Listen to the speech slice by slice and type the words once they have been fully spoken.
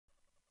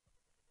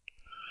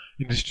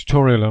In this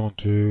tutorial I want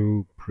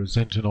to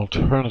present an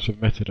alternative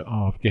method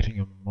of getting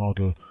a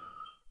model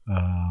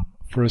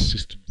for a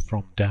system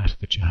from data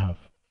that you have.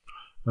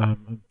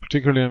 And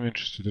particularly I'm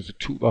interested, there's a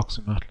toolbox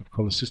in MATLAB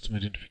called the System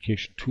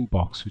Identification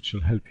Toolbox, which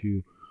will help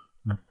you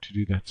to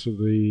do that. So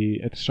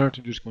at the start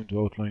I'm just going to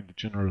outline the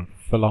general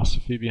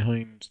philosophy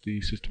behind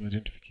the System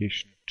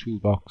Identification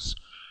Toolbox,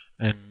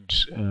 and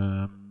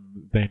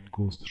then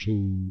go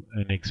through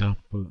an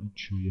example and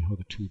show you how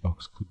the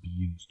toolbox could be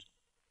used.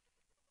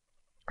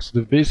 So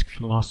the basic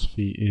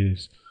philosophy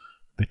is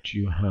that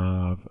you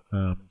have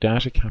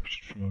data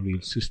captured from a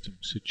real system,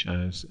 such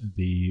as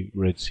the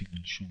red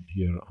signal shown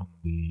here on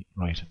the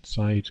right hand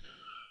side,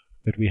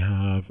 that we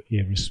have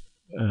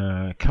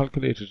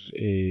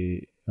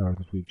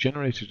that we've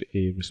generated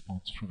a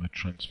response from a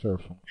transfer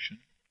function,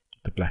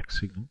 the black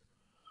signal,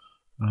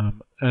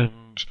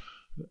 and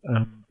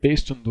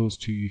based on those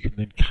two you can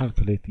then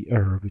calculate the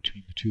error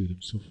between the two of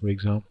them. So for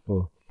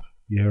example,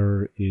 the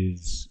error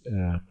is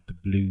the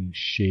blue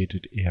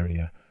shaded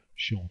area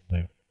shown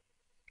there.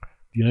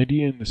 The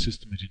idea in the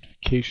System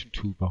Identification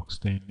Toolbox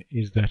then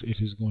is that it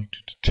is going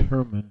to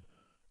determine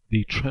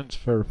the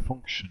transfer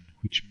function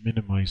which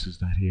minimizes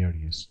that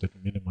area, so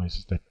that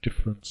minimizes that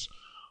difference,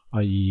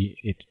 i.e.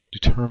 it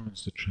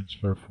determines the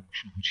transfer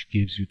function which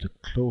gives you the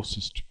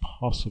closest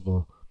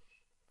possible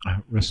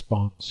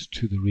response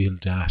to the real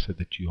data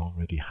that you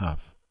already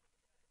have.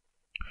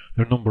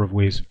 There are a number of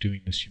ways of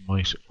doing this. You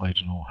might, I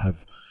don't know,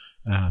 have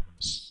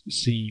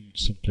seen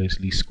someplace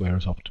least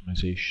squares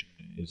optimization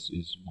is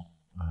one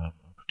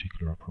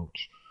particular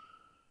approach.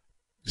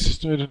 The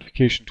System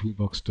Identification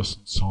Toolbox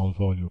doesn't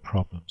solve all your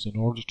problems. In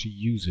order to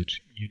use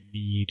it, you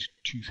need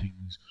two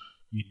things.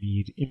 You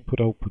need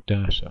input-output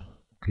data.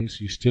 Okay,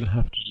 so you still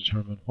have to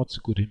determine what's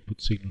a good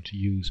input signal to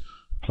use,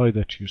 apply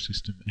that to your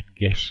system, and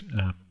get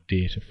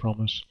data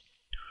from it.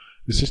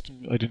 The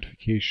System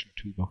Identification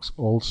Toolbox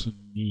also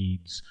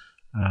needs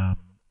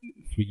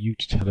for you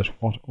to tell it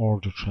what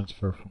order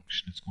transfer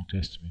function it's going to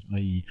estimate,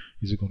 i.e.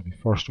 is it going to be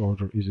first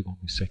order, is it going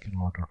to be second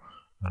order,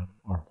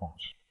 or what.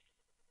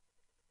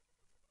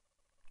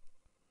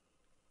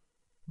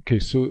 Okay,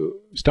 so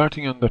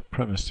starting on that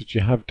premise that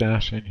you have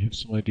data and you have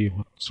some idea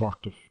what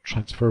sort of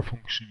transfer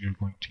function you're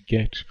going to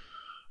get,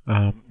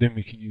 then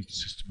we can use the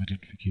System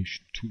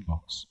Identification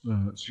Toolbox.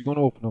 So you're going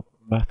to open up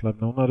MATLAB.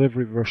 Now, not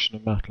every version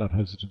of MATLAB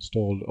has it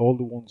installed. All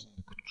the ones in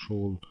the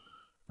control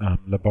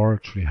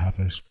laboratory have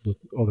it, but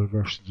other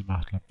versions of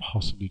MATLAB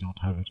possibly don't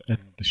have it,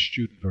 and the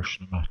student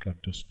version of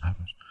MATLAB doesn't have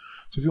it.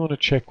 So if you want to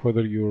check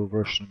whether your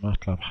version of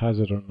MATLAB has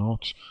it or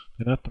not,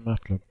 then at the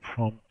MATLAB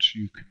prompt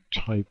you can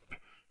type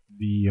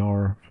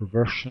VER for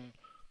version,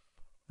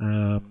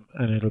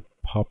 and it'll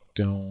pop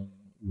down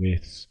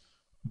with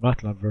the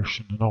MATLAB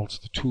version and also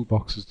the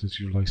toolboxes that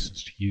you're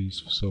licensed to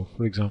use. So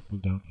for example,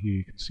 down here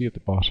you can see at the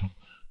bottom,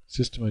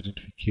 System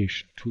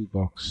Identification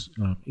Toolbox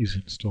is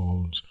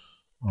installed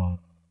on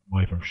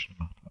my version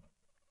of MATLAB.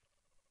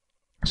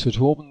 So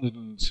to open the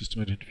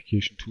System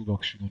Identification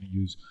Toolbox, you're going to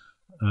use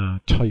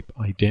type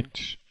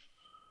ident,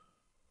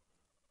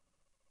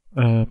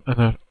 and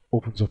that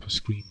opens up a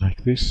screen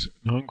like this.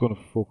 Now I'm going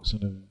to focus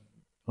on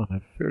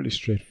a fairly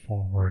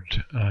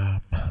straightforward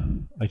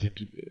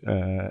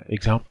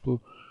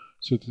example.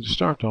 So to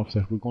start off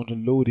that, we're going to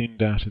load in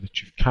data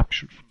that you've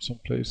captured from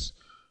someplace.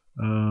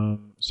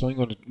 So I'm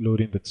going to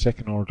load in that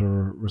second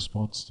order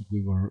response that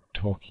we were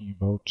talking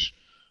about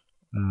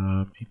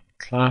in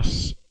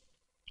class.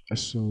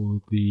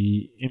 So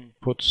the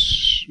input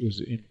was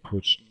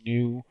input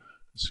new.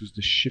 This was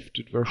the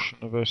shifted version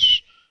of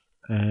it,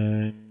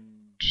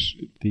 and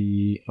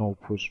the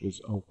output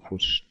was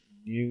output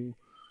new.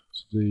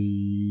 So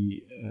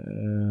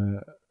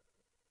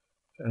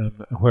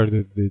where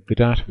the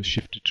data was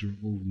shifted to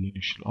remove the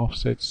initial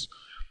offsets.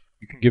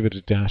 You can give it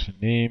a data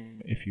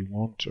name if you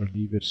want, or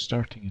leave it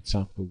starting at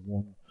sample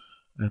 1,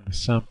 and the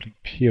sampling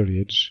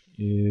period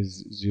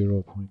is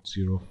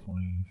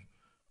 0.05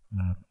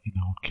 in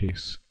our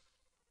case.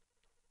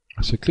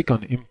 So click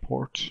on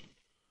import,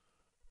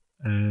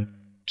 and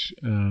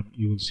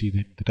you will see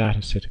then the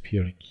data set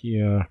appearing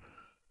here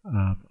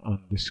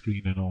on the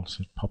screen, and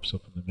also it pops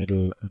up in the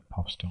middle and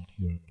pops down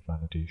here in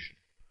validation.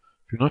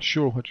 If you're not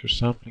sure what your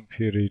sampling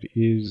period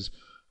is,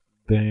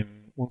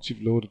 then once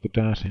you've loaded the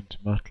data into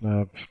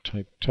MATLAB,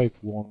 type time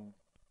 1,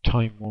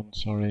 time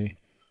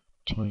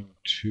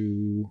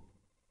 2.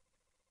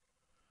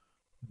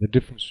 The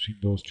difference between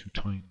those two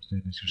times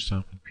then is your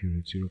sampling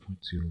period,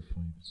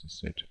 0.05 as I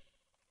said.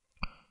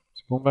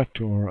 So going back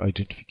to our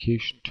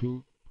identification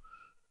tool,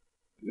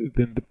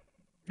 then the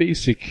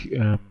basic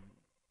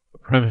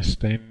premise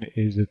then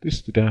is that this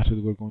is the data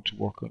that we're going to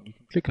work on. You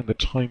can click on the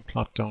time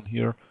plot down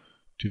here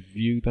to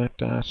view that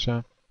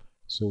data.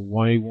 So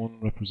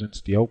Y1 represents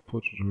the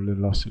output with our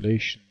little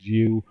oscillations,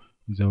 U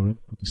is our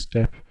input, the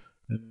step,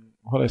 and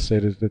what I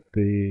said is that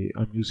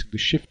I'm using the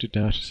shifted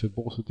data, so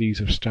both of these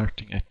are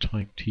starting at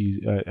time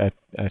t at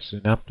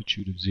an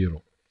amplitude of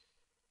 0.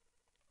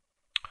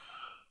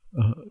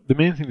 The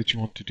main thing that you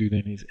want to do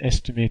then is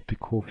estimate the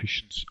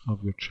coefficients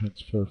of your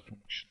transfer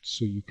functions.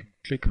 So you can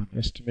click on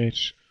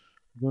estimate,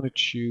 I'm going to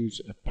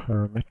choose a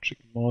parametric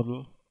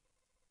model.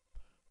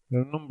 There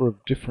are a number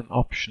of different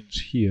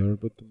options here,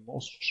 but the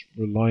most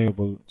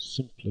reliable,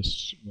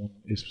 simplest one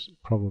is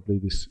probably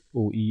this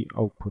OE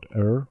output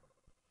error.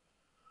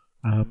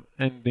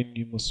 And then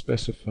you must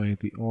specify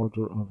the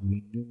order of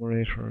the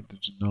numerator, the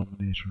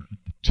denominator, and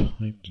the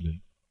time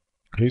delay.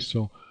 Okay,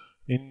 so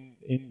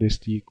in this,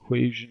 the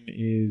equation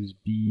is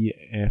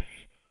BF.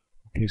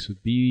 Okay, so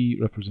B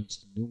represents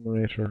the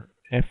numerator,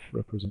 F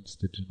represents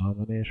the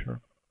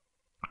denominator,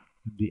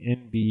 and the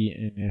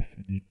NB, NF,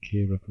 and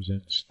NK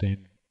represents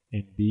then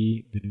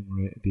NB,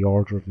 the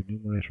order of the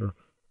numerator,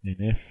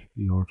 NF,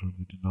 the order of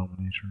the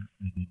denominator,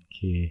 and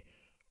NK,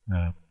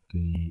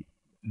 the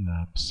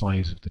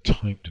size of the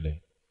time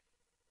delay.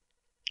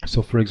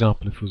 So for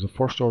example, if it was a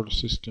first order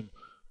system,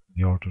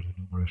 the order of the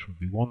numerator would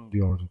be 1,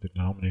 the order of the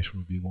denominator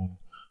would be 1,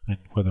 and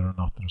whether or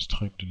not there's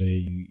time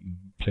delay, you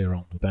play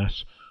around with that.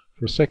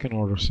 For a second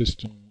order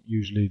system,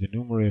 usually the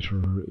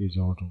numerator is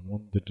order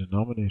 1, the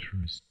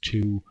denominator is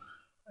 2,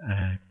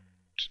 and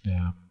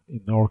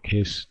in our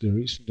case there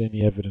isn't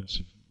any evidence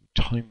of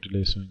time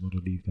delay, so I'm going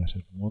to leave that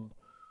at 1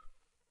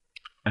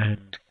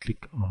 and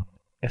click on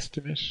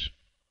estimate.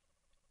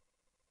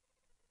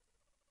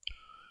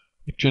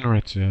 It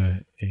generates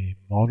a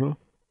model.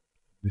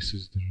 This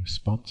is the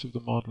response of the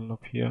model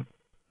up here.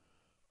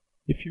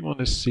 If you want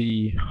to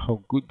see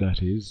how good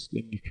that is,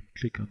 then you can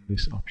click on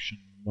this option,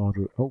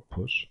 model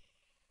output.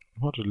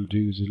 What it'll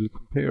do is it'll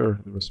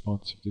compare the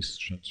response of this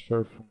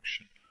transfer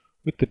function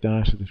with the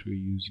data that we're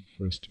using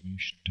for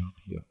estimation down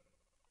here.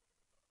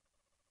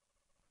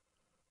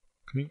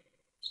 Okay,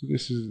 so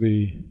this is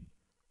the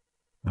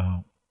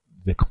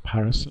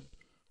comparison.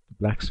 The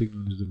black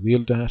signal is the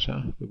real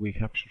data that we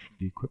captured from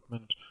the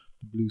equipment.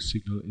 The blue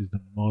signal is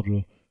the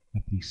model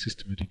that the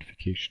system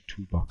identification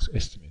toolbox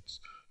estimates.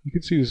 You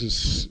can see this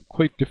is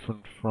quite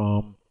different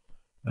from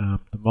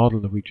the model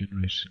that we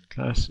generated in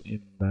class,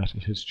 in that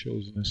it has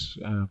chosen this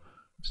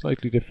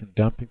slightly different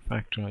damping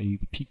factor, i.e.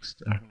 the peaks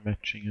aren't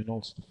matching, and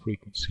also the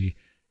frequency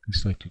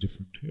is slightly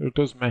different. Here it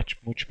does match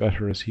much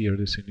better, as here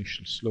this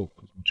initial slope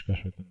is much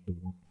better than the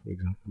one, for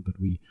example, that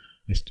we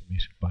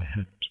estimated by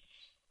hand.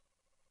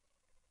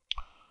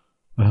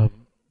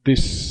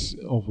 This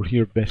over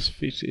here, best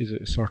fit, is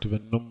a sort of a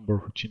number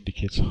which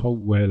indicates how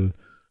well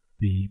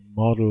the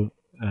model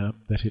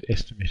that it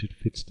estimated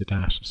fits the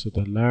data. So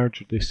the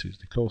larger this is,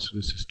 the closer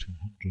this is to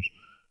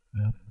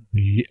 100,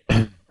 the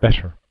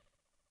better.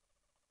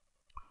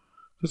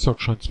 That's our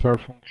transfer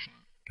function.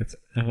 That's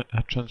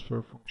a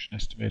transfer function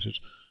estimated.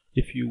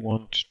 If you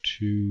want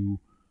to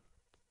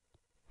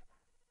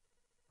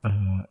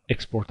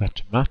export that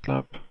to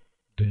MATLAB,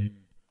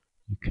 then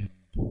you can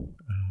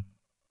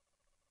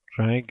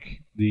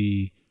drag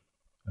the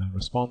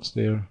response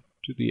there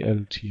to the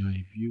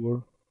LTI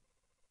viewer.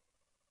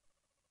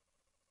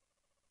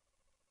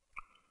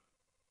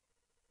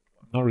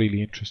 I'm not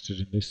really interested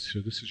in this,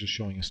 so this is just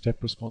showing a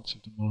step response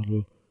of the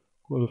model.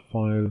 Go to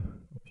File,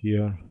 up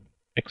here,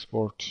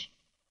 Export.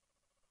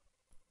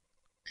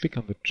 Click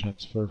on the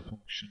transfer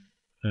function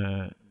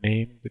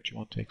name that you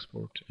want to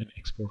export, and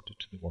export it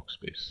to the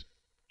workspace.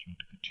 Do you want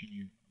to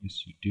continue?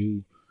 Yes, you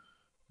do.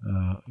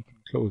 You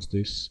can close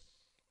this.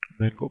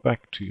 Then go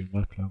back to your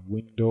MATLAB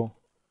window,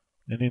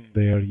 and in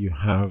there you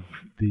have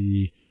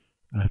the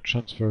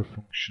transfer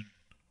function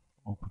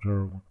output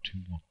error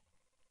 121.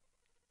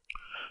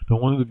 Now,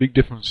 one of the big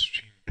differences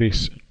between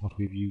this and what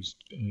we've used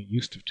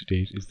to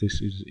date is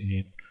this is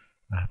in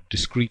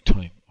discrete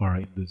time, or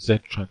in the Z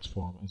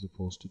transform, as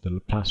opposed to the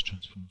Laplace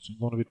transform. So I'm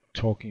going to be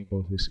talking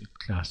about this in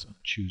class on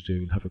Tuesday.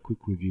 We'll have a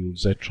quick review of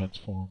Z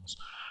transforms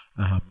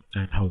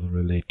and how they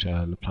relate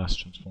to Laplace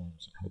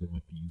transforms and how they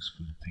might be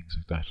useful and things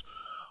like that.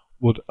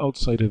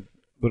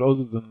 But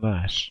other than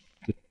that,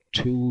 the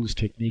tools,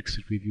 techniques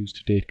that we've used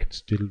to date can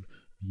still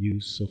be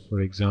used. So for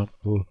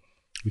example,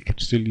 we can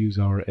still use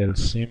our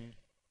LSIM,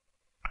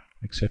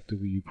 except that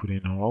we put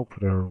in our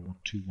output error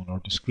 121, our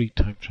discrete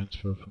time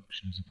transfer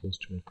function, as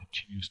opposed to our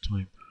continuous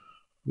time.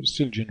 But it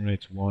still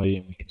generates Y,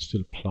 and we can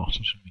still plot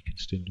it, and we can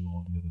still do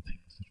all the other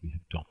things that we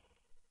have done.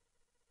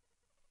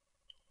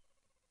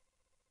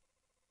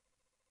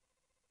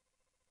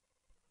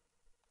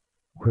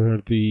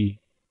 Where the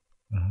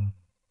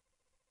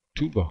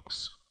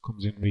toolbox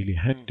comes in really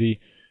handy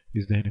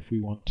is then if we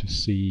want to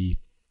see,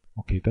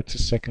 okay, that's a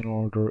second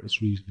order,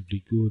 it's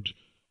reasonably good.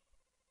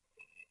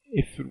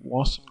 If it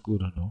wasn't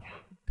good enough,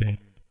 then,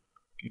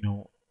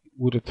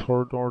 would a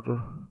third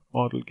order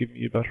model give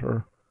me a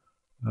better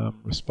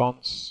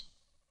response?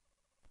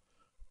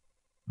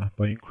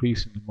 By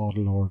increasing the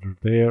model order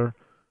there,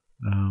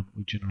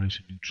 we generate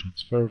a new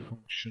transfer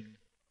function.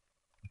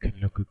 We can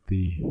look at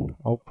the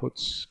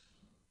outputs.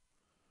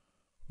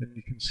 Then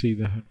you can see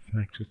that in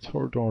fact a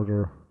third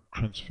order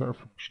transfer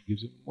function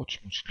gives a much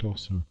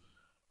closer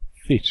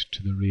fit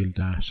to the real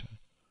data.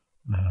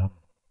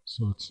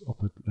 So it's up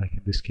at, like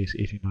in this case,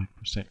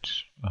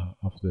 89%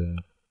 of the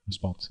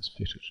response is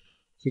fitted.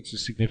 So it's a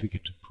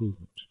significant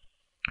improvement.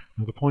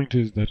 Now the point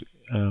is that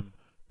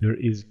there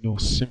is no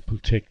simple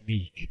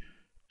technique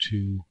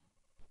to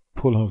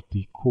pull out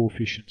the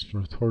coefficients for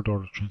a third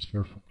order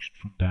transfer function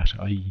from data,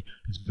 i.e.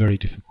 it's very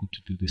difficult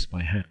to do this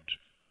by hand.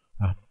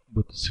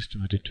 But the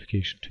system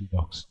identification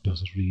toolbox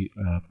does it,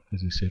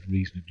 as I said,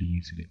 reasonably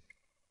easily.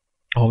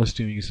 All it's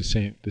doing is the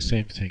same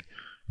thing.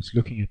 It's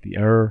looking at the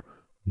error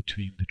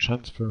between the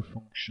transfer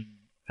function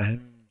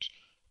and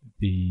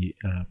the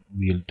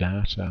real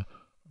data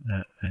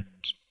and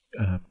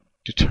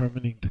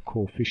determining the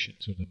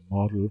coefficients or the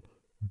model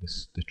or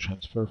the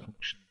transfer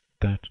function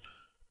that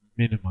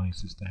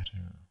minimizes that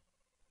error.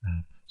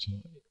 So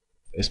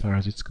as far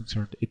as it's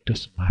concerned, it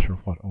doesn't matter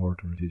what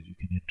order it is. You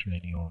can enter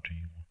any order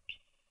you want.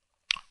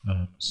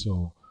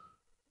 So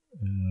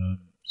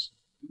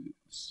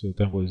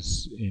that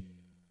was in,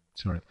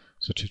 sorry,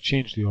 so to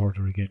change the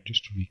order again,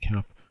 just to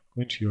recap,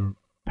 go into your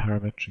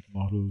parametric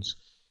models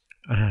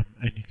and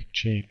you can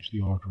change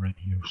the order in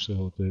here.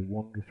 So the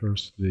 1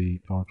 refers to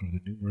the order of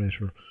the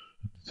numerator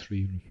and the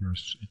 3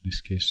 refers, in this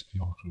case, to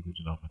the order of the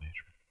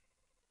denominator.